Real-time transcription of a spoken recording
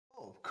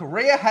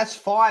Korea has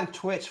fined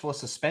Twitch for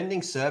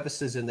suspending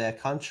services in their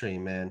country,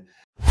 man.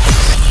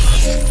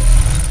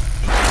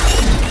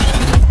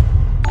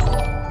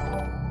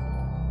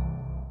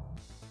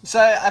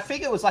 So I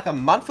think it was like a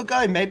month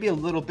ago, maybe a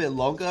little bit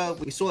longer,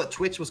 we saw that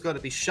Twitch was going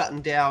to be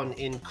shutting down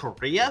in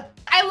Korea.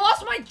 I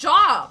lost my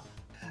job.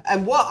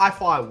 And what I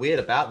find weird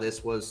about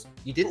this was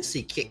you didn't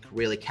see Kick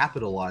really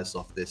capitalize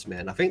off this,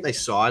 man. I think they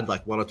signed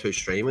like 1 or 2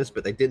 streamers,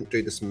 but they didn't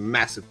do this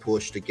massive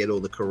push to get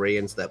all the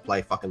Koreans that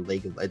play fucking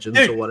League of Legends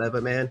or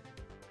whatever, man.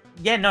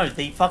 Yeah, no,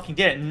 they fucking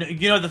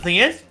did. You know the thing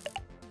is?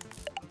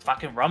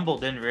 Fucking Rumble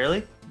didn't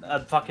really.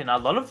 Fucking a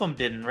lot of them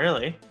didn't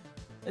really.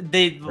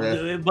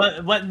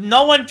 But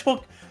no one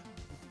took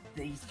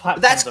these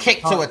platforms. That's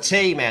Kick to a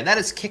T, man. That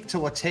is Kick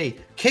to a T.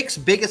 Kick's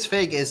biggest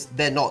thing is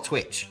they're not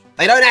Twitch.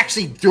 They don't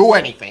actually do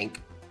anything.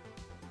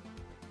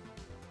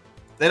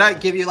 They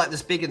don't give you like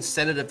this big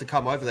incentive to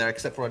come over there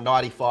except for a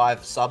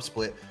 95 sub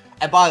split.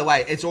 And by the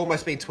way, it's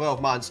almost been 12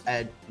 months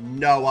and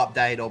no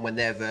update on when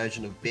their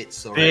version of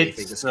Bits or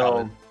anything is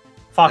coming.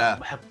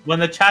 Fuck, when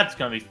the chat's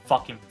gonna be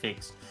fucking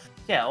fixed.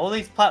 Yeah, all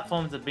these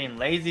platforms have been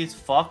lazy as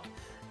fuck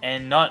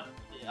and not...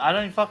 I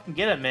don't fucking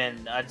get it,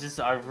 man. I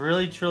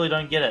really, truly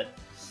don't get it.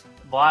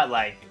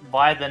 Why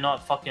they're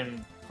not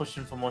fucking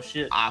pushing for more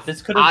shit. I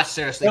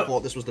seriously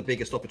thought this was the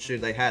biggest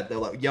opportunity they had. They're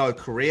like, yo,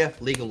 Korea,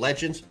 League of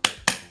Legends,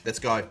 let's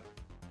go.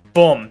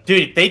 Boom,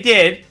 dude, they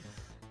did.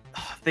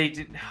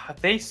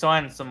 If they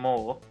signed some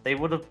more, they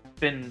would have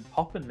been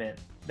popping, man.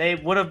 They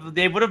would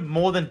have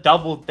more than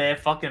doubled their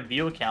fucking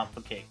view count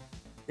for Kick.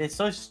 They're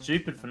so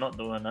stupid for not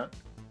doing it.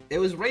 It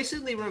was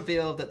recently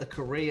revealed that the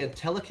Korean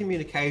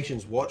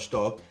telecommunications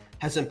watchdog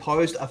has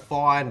imposed a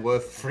fine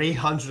worth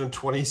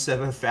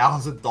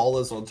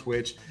 $327,000 on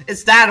Twitch.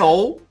 Is that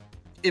all?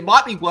 It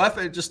might be worth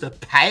it just to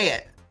pay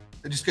it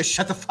and just go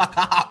shut the fuck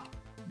up.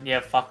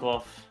 Yeah, fuck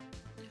off.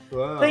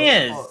 Well, thing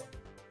is,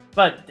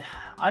 but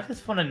I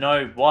just want to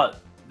know what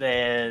do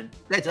they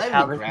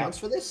have any grounds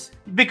for this?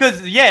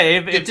 Because yeah,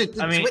 did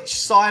Twitch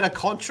sign a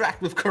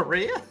contract with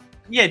Korea?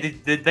 Yeah,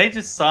 did they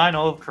just sign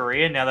all of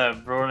Korea now they're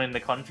ruining the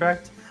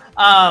contract?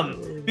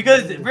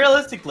 Because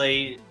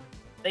realistically,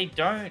 they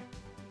don't.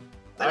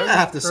 They don't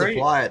have to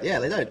supply it. Yeah,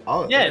 they don't.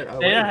 Oh, yeah, they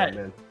don't have.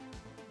 Man.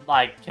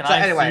 Like,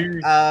 anyway,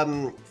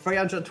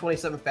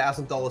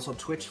 $327,000 on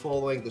Twitch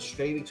following the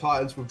streaming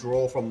titans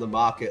withdrawal from the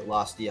market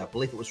last year. I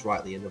believe it was right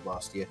at the end of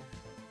last year.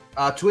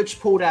 Twitch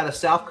pulled out of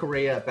South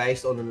Korea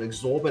based on an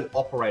exorbitant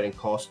operating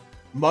cost,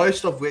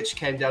 most of which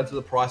came down to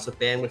the price of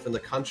bandwidth in the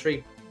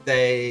country.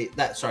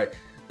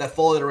 That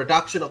followed a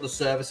reduction of the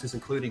services,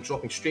 including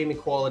dropping streaming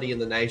quality in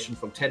the nation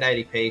from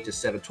 1080p to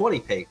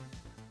 720p.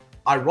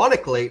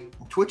 Ironically,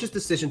 Twitch's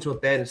decision to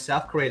abandon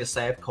South Korea to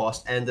save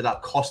costs ended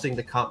up costing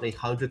the company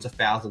hundreds of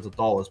thousands of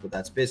dollars, but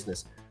that's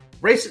business.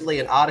 Recently,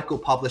 an article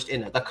published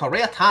in the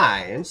Korea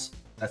Times,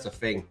 that's a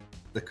thing,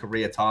 the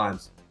Korea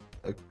Times.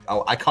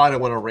 I kind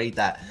of want to read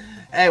that.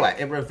 Anyway,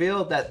 it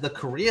revealed that the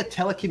Korea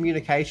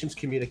Telecommunications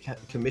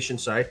Commission,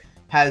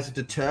 has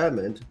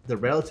determined the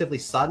relatively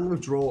sudden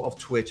withdrawal of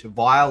Twitch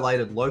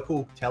violated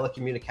local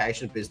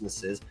telecommunication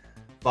businesses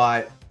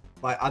by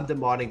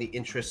undermining the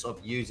interests of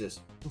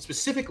users. And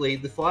specifically,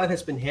 the fine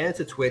has been handed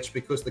to Twitch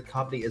because the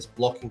company is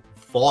blocking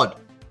VOD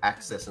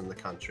access in the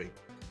country.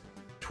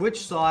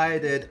 Twitch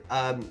cited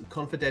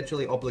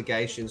confidentiality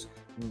obligations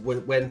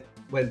when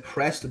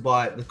pressed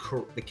by the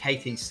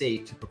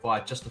KTC to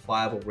provide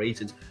justifiable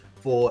reasons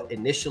for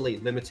initially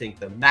limiting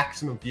the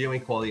maximum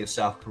viewing quality in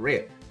South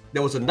Korea.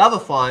 There was another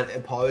fine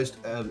imposed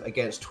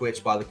against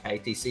Twitch by the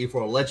KTC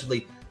for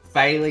allegedly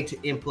failing to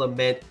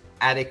implement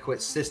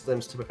adequate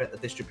systems to prevent the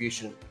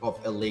distribution of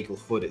illegal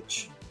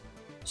footage.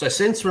 So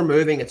since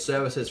removing its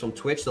services from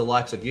Twitch, the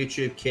likes of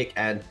YouTube, Kick,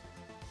 and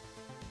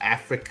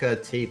Africa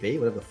TV,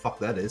 whatever the fuck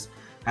that is,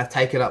 have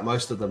taken up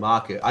most of the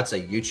market. I'd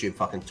say YouTube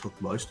fucking took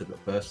most of it,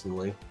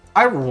 personally.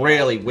 I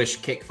really wish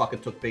Kick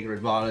fucking took bigger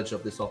advantage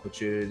of this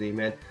opportunity,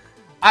 man.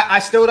 I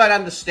still don't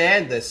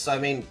understand this. I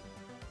mean,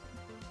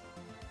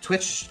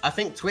 I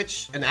think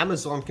Twitch and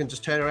Amazon can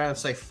just turn around and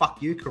say,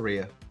 fuck you,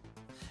 Korea.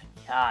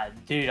 Yeah,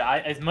 dude,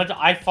 I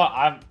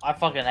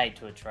fucking hate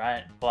Twitch,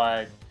 right?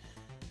 But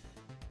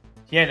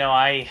yeah, no,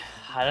 I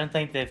don't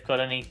think they've got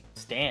any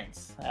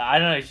stance. I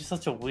don't know, it's just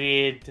such a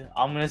weird,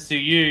 I'm gonna sue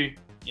you,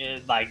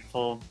 like,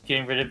 for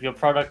getting rid of your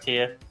product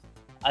here.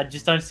 I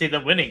just don't see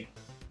them winning.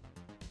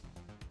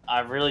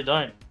 I really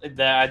don't.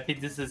 I think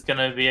this is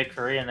gonna be a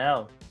Korean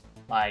L.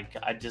 Like,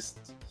 And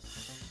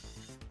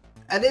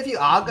if you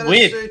are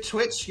gonna sue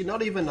Twitch, you're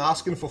not even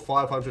asking for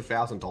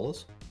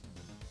 $500,000.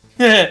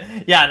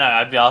 Yeah, no,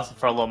 I'd be asking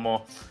for a lot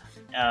more.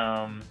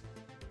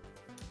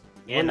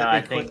 Yeah, no,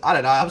 I think... I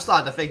don't know, I'm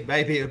starting to think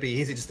maybe it would be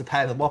easy just to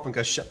pay them off and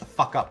go, shut the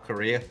fuck up,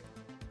 Korea.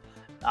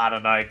 I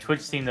don't know,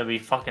 Twitch seemed to be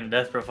fucking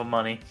desperate for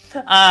money.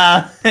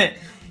 Yeah,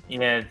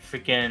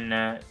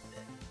 freaking...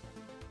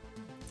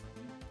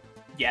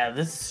 Yeah,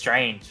 this is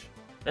strange.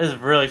 This is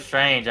really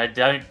strange. I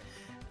don't...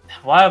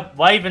 Why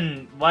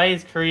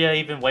is Korea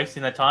even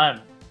wasting their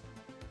time?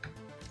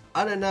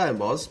 I don't know,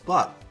 Moz,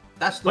 but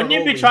that's not Wouldn't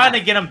you be trying to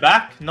get them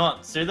back,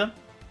 not sue them?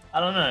 I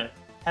don't know.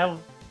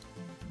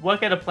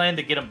 work out a plan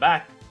to get them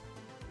back.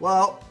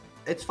 Well,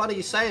 it's funny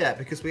you say that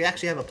because we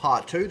actually have a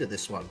part 2 to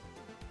this one.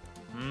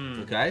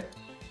 Okay?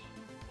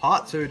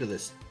 Part 2 to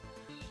this.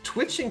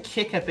 Twitch and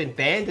Kick have been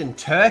banned in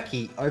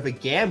Turkey over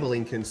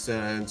gambling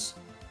concerns.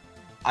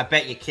 I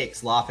bet your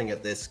Kick's laughing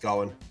at this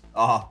going,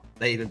 oh,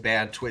 they even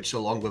banned Twitch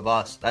along with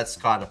us. That's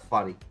kind of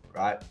funny,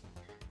 right?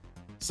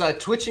 So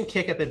Twitch and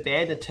Kick have been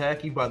banned in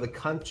Turkey by the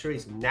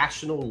country's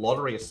National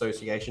Lottery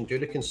Association due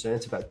to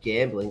concerns about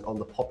gambling on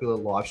the popular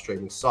live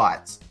streaming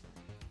sites.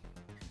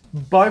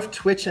 Both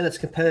Twitch and its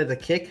competitor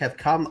Kick have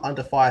come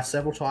under fire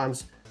several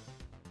times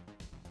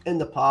in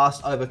the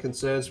past over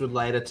concerns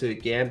related to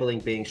gambling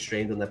being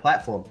streamed on their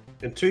platform.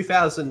 In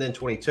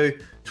 2022,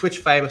 Twitch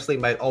famously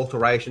made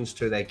alterations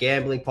to their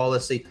gambling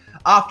policy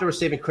after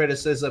receiving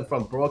criticism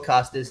from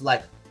broadcasters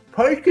like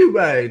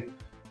Pokemon,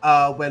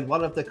 when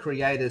one of the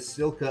creators,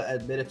 Silka,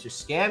 admitted to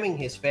scamming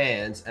his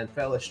fans and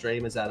fellow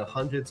streamers out of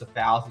hundreds of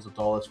thousands of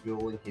dollars,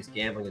 fueling his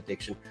gambling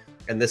addiction.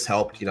 And this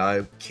helped, you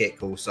know,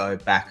 Kick also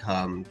back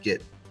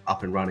get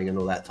up and running and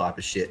all that type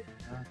of shit.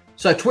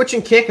 So Twitch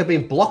and Kick have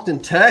been blocked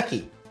in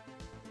Turkey.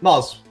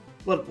 Moz,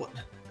 what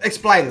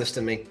explain this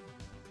to me.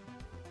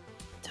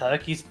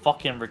 Turkey's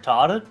fucking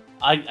retarded?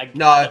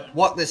 No,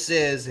 what this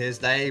is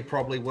they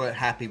probably weren't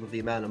happy with the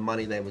amount of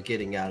money they were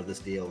getting out of this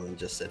deal and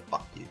just said,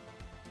 fuck you.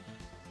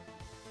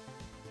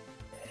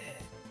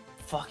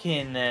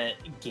 Fucking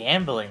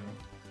gambling.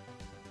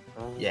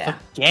 Yeah.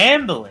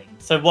 Gambling?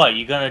 So what,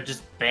 you're gonna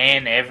just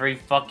ban every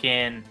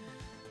fucking,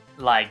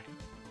 like,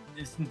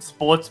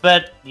 sports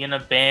bet? You're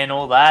gonna ban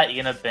all that?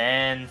 You're gonna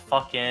ban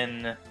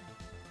fucking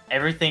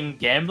everything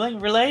gambling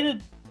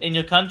related in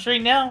your country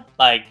now?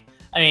 Like,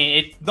 I mean,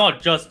 it's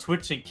not just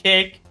Twitch and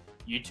Kick,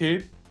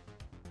 YouTube.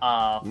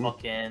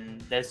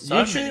 Fucking, there's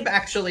so YouTube many.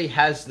 actually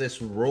has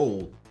this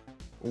rule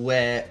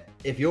where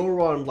if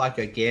you're on like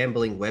a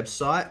gambling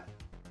website,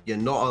 you're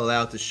not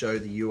allowed to show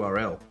the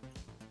URL.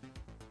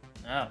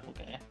 Oh,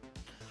 okay.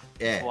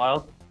 Yeah. That's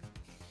wild.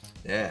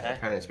 Yeah, Okay.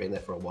 apparently it's been there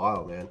for a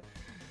while, man.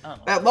 Oh.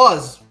 That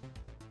was,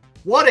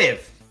 what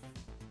if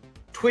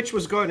Twitch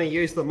was going to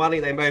use the money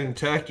they made in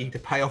Turkey to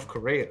pay off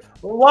Korea?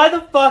 Well, why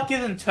the fuck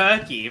isn't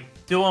Turkey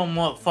doing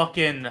what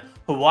fucking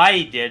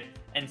Hawaii did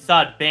and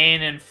start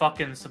banning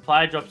fucking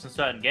supply drops in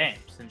certain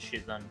games and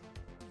shit then?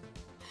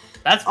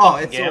 That's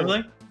fucking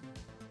gambling.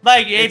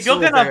 Like, if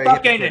you're gonna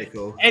fucking,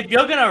 if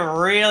you're gonna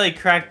really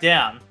crack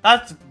down,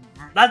 let's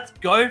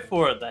go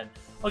for it then.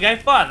 Okay,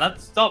 fine.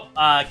 Let's stop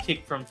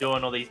Kick from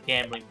doing all these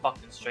gambling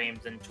fucking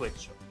streams and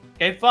Twitch.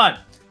 Okay, fine.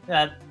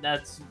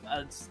 That's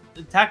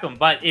attack them.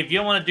 But if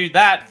you want to do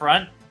that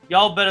front,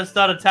 y'all better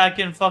start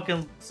attacking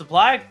fucking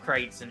supply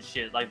crates and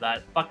shit like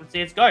that. Fucking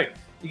CS:GO.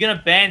 You're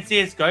gonna ban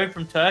CS:GO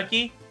from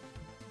Turkey?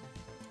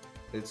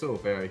 It's all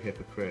very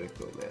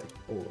hypocritical, man.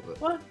 All of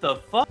it. What the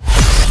fuck?